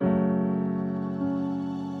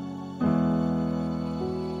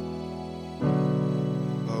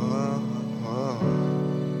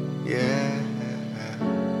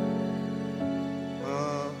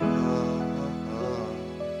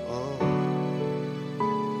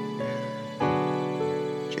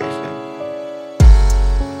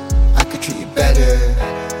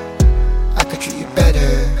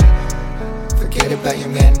about your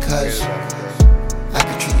man, cause I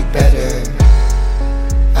could treat you better.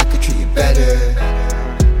 I could treat you better.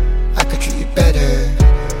 I could treat you better.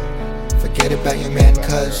 Forget about your man,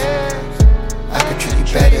 cause I could treat you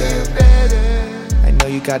better. I know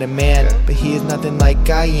you got a man, but he is nothing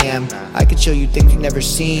like I am. I could show you things you've never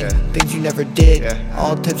seen, things you never did,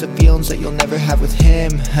 all types of feelings that you'll never have with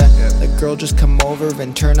him. Like, girl, just come over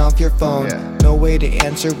and turn off your phone. No way to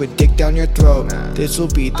answer with dick down your throat. This'll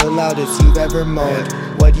be the loudest you've ever moaned.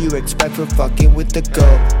 What do you expect for fucking with the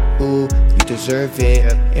goat? Ooh, you deserve it.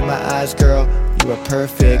 In my eyes, girl, you are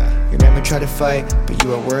perfect. Your man would try to fight, but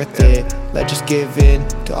you are worth it. Let's just give in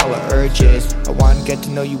to all our urges. I wanna get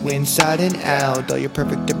to know you inside and out, all your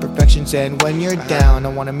perfect imperfections, and when you're down I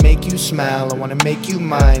wanna make you smile, I wanna make you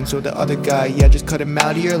mine. So the other guy, yeah, just cut him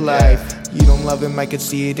out of your life. You don't love him, I can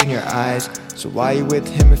see it in your eyes. So why are you with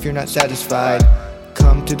him if you're not satisfied?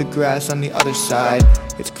 Come to the grass on the other side.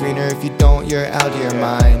 It's greener if you don't, you're out of your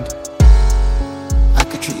mind. I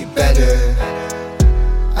could treat you better.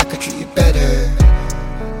 I could treat you better.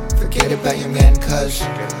 Forget about your man, cause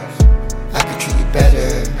I could treat you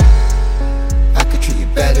better. I could treat you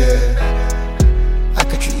better. I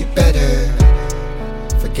could treat you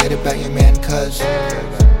better. Forget about your man, cause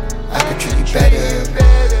I could treat you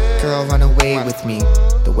better. Girl, run away with me.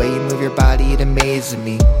 The way you move your body, it amazes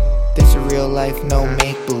me. This is real life, no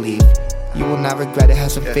make-believe. You will not regret it,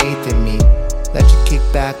 have some faith in me. Let you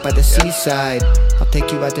kick back by the seaside. I'll take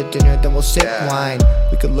you out to dinner, then we'll sip wine.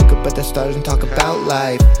 We could look up at the stars and talk about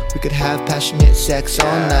life. We could have passionate sex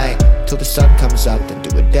all night till the sun comes up, then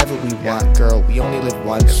do whatever we want. Girl, we only live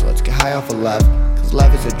once, so let's get high off of love. Cause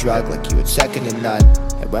love is a drug, like you, it's second to none.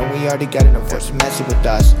 And when we are together, no force messing with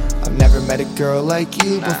us. I've never met a girl like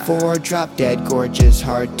you before. Drop dead gorgeous,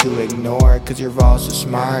 hard to ignore. Cause you're all so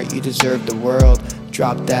smart, you deserve the world.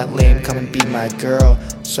 Drop that lame, come and be my girl.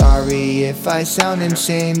 Sorry if I sound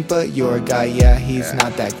insane, but your guy, yeah, he's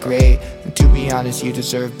not that great. And to be honest, you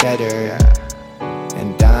deserve better.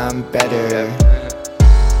 And I'm better.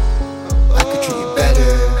 I could treat you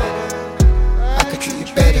better. I could treat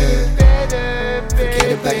you better.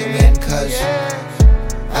 Forget about your man, cause